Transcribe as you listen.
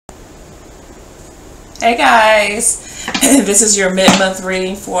Hey guys, this is your mid-month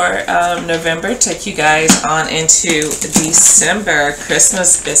reading for November. Take you guys on into December.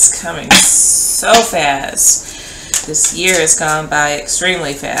 Christmas is coming so fast. This year has gone by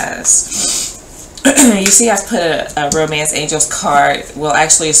extremely fast. You see I've put a Romance Angels card. Well,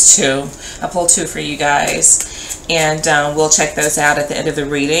 actually it's two. I pulled two for you guys. And we'll check those out at the end of the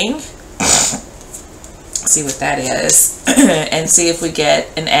reading. See what that is and see if we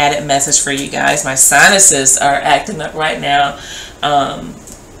get an added message for you guys. My sinuses are acting up right now.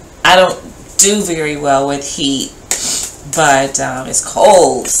 I don't do very well with heat, but it's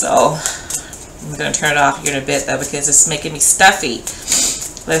cold, so I'm gonna turn it off here in a bit though because it's making me stuffy.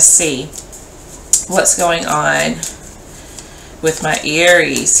 Let's see what's going on with my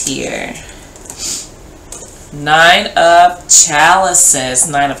Aries here. 9 of Chalices,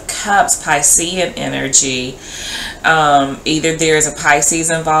 9 of Cups, Piscean energy. Either there's a Pisces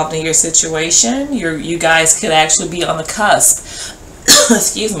involved in your situation. You guys could actually be on the cusp,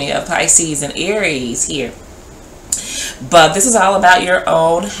 excuse me, of Pisces and Aries here. But this is all about your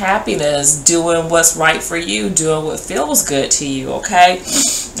own happiness, doing what's right for you, doing what feels good to you, okay?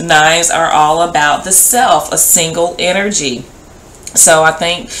 9s are all about the self, a single energy. So I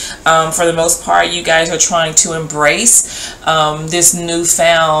think for the most part, you guys are trying to embrace this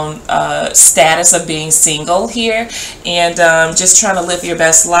newfound status of being single here and just trying to live your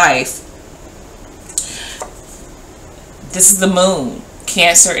best life. This is the moon,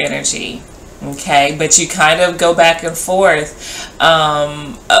 Cancer energy. Okay, but you kind of go back and forth.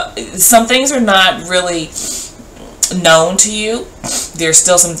 Some things are not really known to you. There's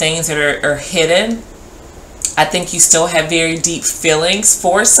still some things that are hidden. I think you still have very deep feelings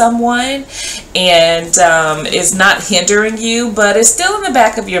for someone, and it's not hindering you, but it's still in the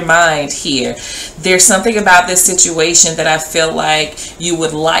back of your mind here. There's something about this situation that I feel like you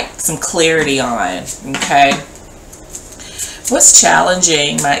would like some clarity on, okay? What's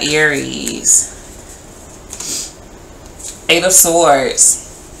challenging my Aries? 8 of Swords.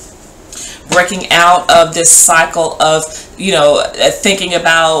 Breaking out of this cycle of, you know, thinking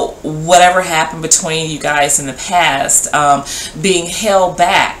about whatever happened between you guys in the past, being held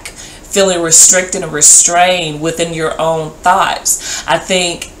back, feeling restricted and restrained within your own thoughts. I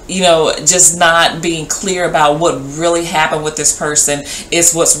think, you know, just not being clear about what really happened with this person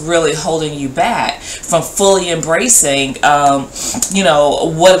is what's really holding you back from fully embracing, you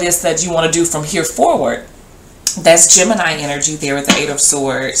know, what it is that you want to do from here forward. That's Gemini energy there with the 8 of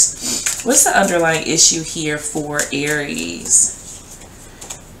Swords. What's the underlying issue here for Aries?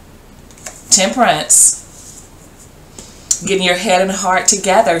 Temperance. Getting your head and heart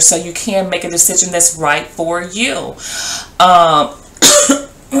together so you can make a decision that's right for you. I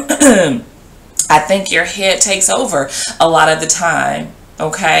think your head takes over a lot of the time.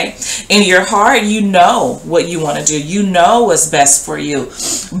 Okay, in your heart, you know what you want to do. You know what's best for you.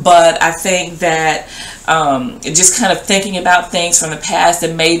 But I think that just kind of thinking about things from the past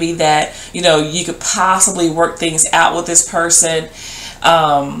and maybe that, you know, you could possibly work things out with this person.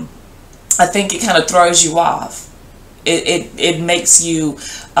 I think it kind of throws you off. It makes you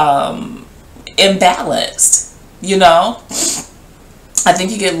imbalanced, you know. I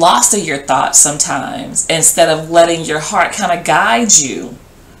think you get lost in your thoughts sometimes instead of letting your heart kind of guide you.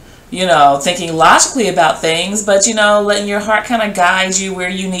 You know, thinking logically about things, but, you know, letting your heart kind of guide you where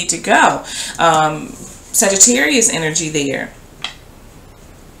you need to go. Sagittarius energy there.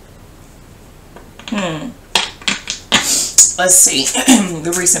 Let's see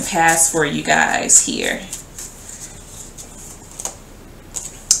the recent past for you guys here.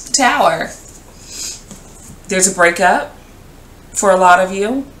 Tower. There's a breakup for a lot of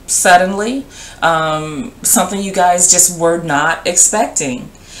you, suddenly, something you guys just were not expecting.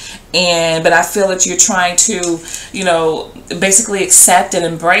 But I feel that you're trying to, you know, basically accept and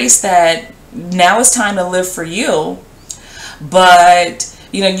embrace that now it's time to live for you. But,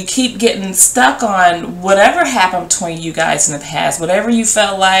 you know, you keep getting stuck on whatever happened between you guys in the past, whatever you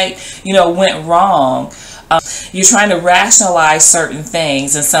felt like, you know, went wrong. You're trying to rationalize certain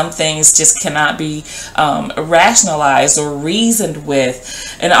things, and some things just cannot be rationalized or reasoned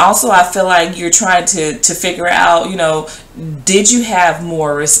with. And also I feel like you're trying to figure out, you know, did you have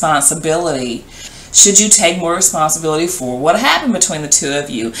more responsibility? Should you take more responsibility for what happened between the two of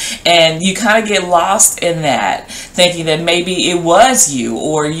you? And you kind of get lost in that, thinking that maybe it was you,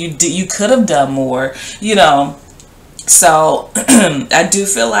 or you could have done more, you know. So I do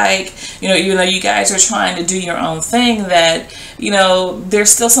feel like, you know, even though you guys are trying to do your own thing, that, you know,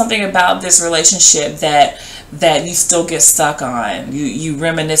 there's still something about this relationship that that you still get stuck on. You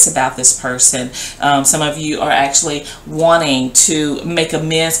reminisce about this person. Some of you are actually wanting to make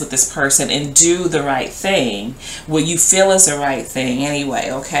amends with this person and do the right thing, what you feel is the right thing anyway,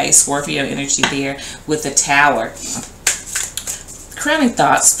 okay? Scorpio energy there with the Tower. Crowning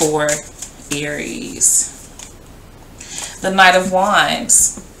thoughts for Aries. The Knight of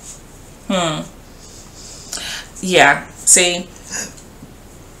Wands. Yeah, see,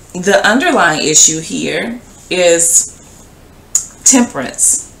 the underlying issue here is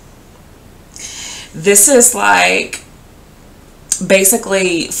temperance. This is like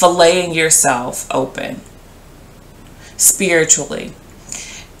basically filleting yourself open spiritually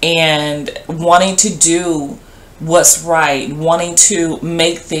and wanting to do what's right, wanting to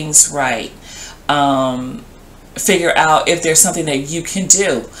make things right, figure out if there's something that you can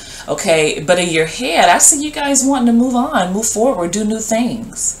do. Okay, but in your head, I see you guys wanting to move on, move forward, do new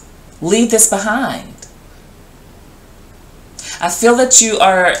things. Leave this behind. I feel that you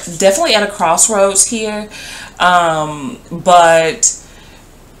are definitely at a crossroads here, but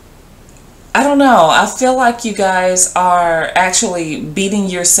I don't know. I feel like you guys are actually beating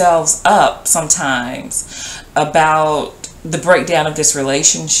yourselves up sometimes about the breakdown of this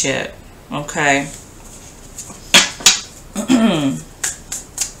relationship. Okay.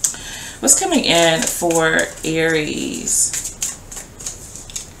 What's coming in for Aries?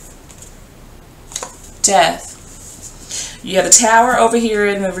 Death. You have the Tower over here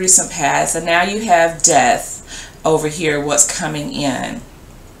in the recent past, and now you have death over here, what's coming in.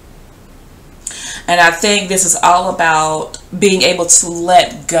 And I think this is all about being able to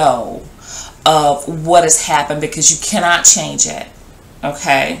let go of what has happened because you cannot change it.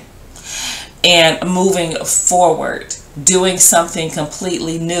 Okay? And moving forward, doing something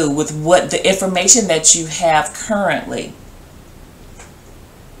completely new with what the information that you have currently.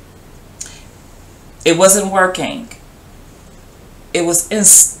 It wasn't working. It was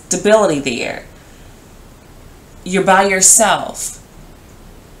instability there. You're by yourself,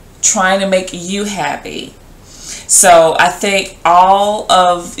 trying to make you happy. So I think all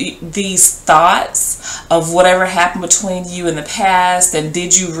of these thoughts of whatever happened between you in the past, and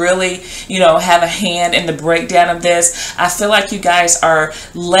did you really, have a hand in the breakdown of this? I feel like you guys are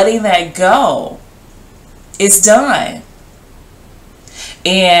letting that go. It's done.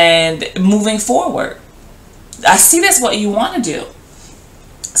 And moving forward. I see that's what you want to do.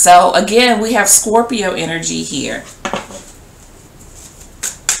 So again, we have Scorpio energy here.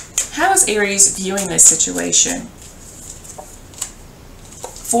 How is Aries viewing this situation?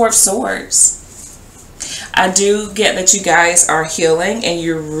 Four of Swords. I do get that you guys are healing and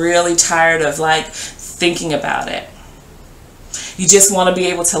you're really tired of thinking about it. You just want to be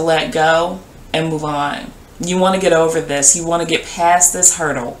able to let go and move on. You want to get over this. You want to get past this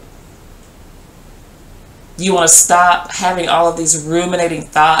hurdle. You want to stop having all of these ruminating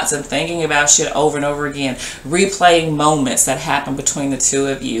thoughts and thinking about shit over and over again, replaying moments that happened between the two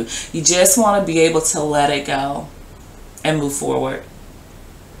of you. You just want to be able to let it go and move forward.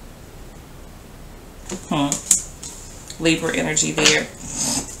 Libra energy there.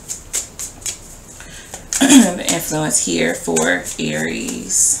 The influence here for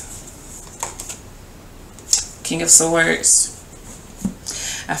Aries. King of Swords.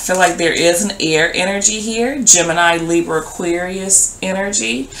 I feel like there is an air energy here. Gemini, Libra, Aquarius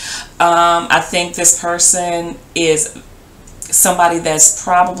energy. I think this person is somebody that's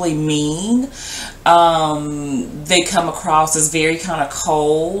probably mean. They come across as very kind of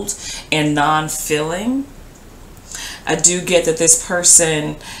cold and non-feeling. I do get that this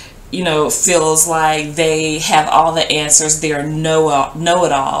person, feels like they have all the answers. They're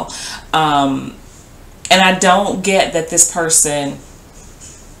know-it-all. And I don't get that this person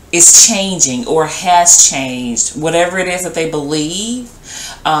is changing or has changed. Whatever it is that they believe,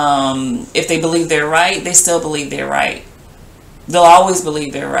 if they believe they're right, they still believe they're right. They'll always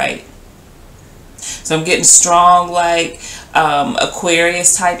believe they're right. So I'm getting strong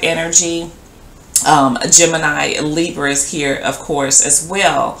Aquarius type energy. Gemini, Libra is here, of course, as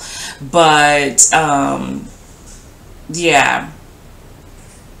well. But, yeah.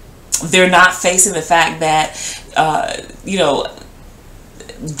 They're not facing the fact that,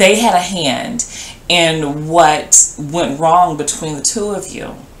 they had a hand in what went wrong between the two of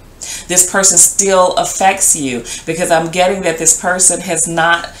you. This person still affects you because I'm getting that this person has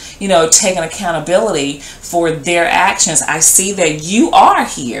not, taken accountability for their actions. I see that you are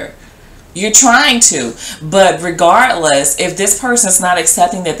here. You're trying to, but regardless, if this person's not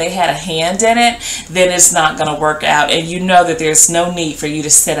accepting that they had a hand in it, then it's not going to work out. And you know that there's no need for you to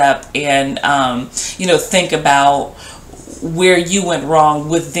sit up and, think about where you went wrong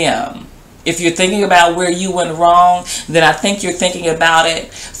with them. If you're thinking about where you went wrong, then I think you're thinking about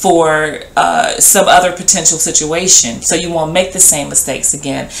it for some other potential situation. So you won't make the same mistakes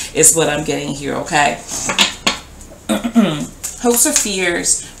again, is what I'm getting here, okay? Hopes or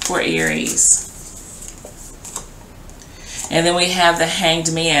fears for Aries. And then we have the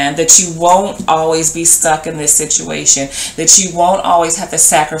Hanged Man, that you won't always be stuck in this situation, that you won't always have to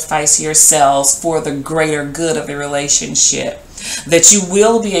sacrifice yourselves for the greater good of the relationship, that you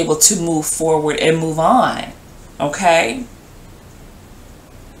will be able to move forward and move on, okay?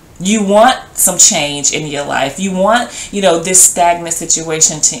 You want some change in your life. You want, you know, this stagnant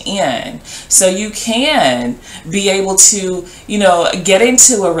situation to end. So you can be able to, you know, get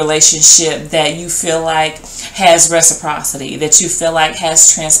into a relationship that you feel like has reciprocity, that you feel like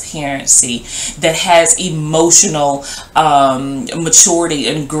has transparency, that has emotional maturity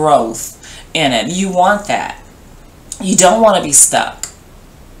and growth in it. You want that. You don't want to be stuck,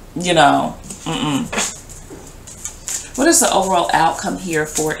 you know. What is the overall outcome here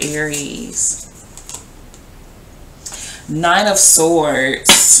for Aries? Nine of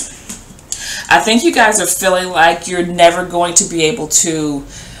Swords. I think you guys are feeling like you're never going to be able to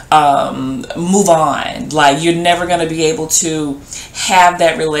move on. Like you're never going to be able to have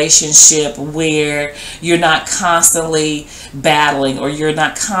that relationship where you're not constantly battling, or you're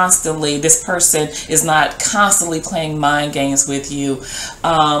not constantly, this person is not constantly playing mind games with you.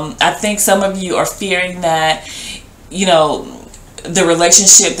 I think some of you are fearing that, you know, the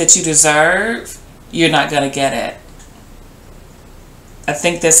relationship that you deserve, you're not going to get it. I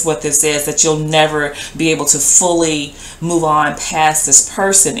think that's what this is, that you'll never be able to fully move on past this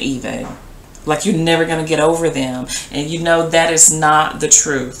person even. Like you're never going to get over them. And you know that is not the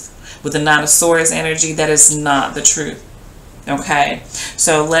truth. With the Nine of Swords energy, that is not the truth. Okay?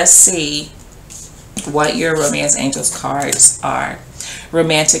 So let's see what your Romance Angels cards are.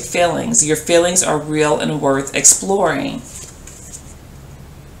 Romantic feelings. Your feelings are real and worth exploring.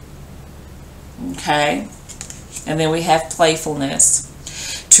 Okay? And then we have playfulness.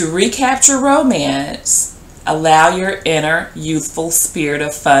 To recapture romance, allow your inner youthful spirit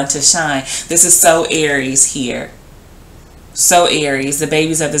of fun to shine. This is so Aries here. So Aries, the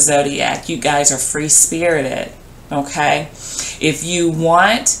babies of the zodiac. You guys are free-spirited. Okay? If you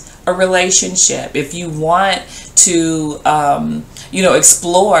want a relationship, if you want to you know,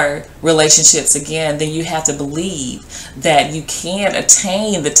 explore relationships again, then you have to believe that you can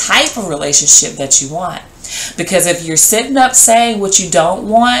attain the type of relationship that you want. Because if you're sitting up saying what you don't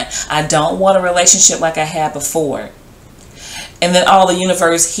want, I don't want a relationship like I had before, and then all the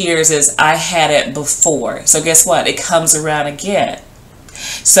universe hears is I had it before, so guess what? It comes around again.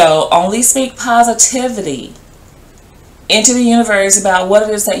 So only speak positivity into the universe about what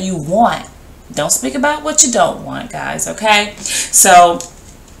it is that you want. Don't speak about what you don't want, guys, okay? So,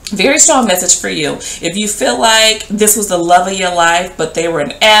 very strong message for you. If you feel like this was the love of your life, but they were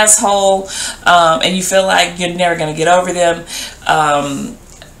an asshole, and you feel like you're never going to get over them,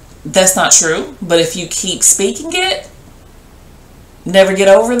 that's not true. But if you keep speaking it, never get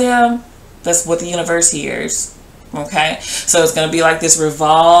over them, that's what the universe hears. Okay, so it's going to be like this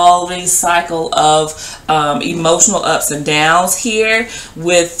revolving cycle of emotional ups and downs here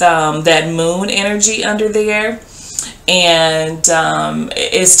with that moon energy under there, and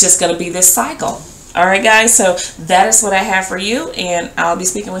it's just going to be this cycle. All right, guys, so that is what I have for you, and I'll be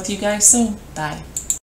speaking with you guys soon. Bye.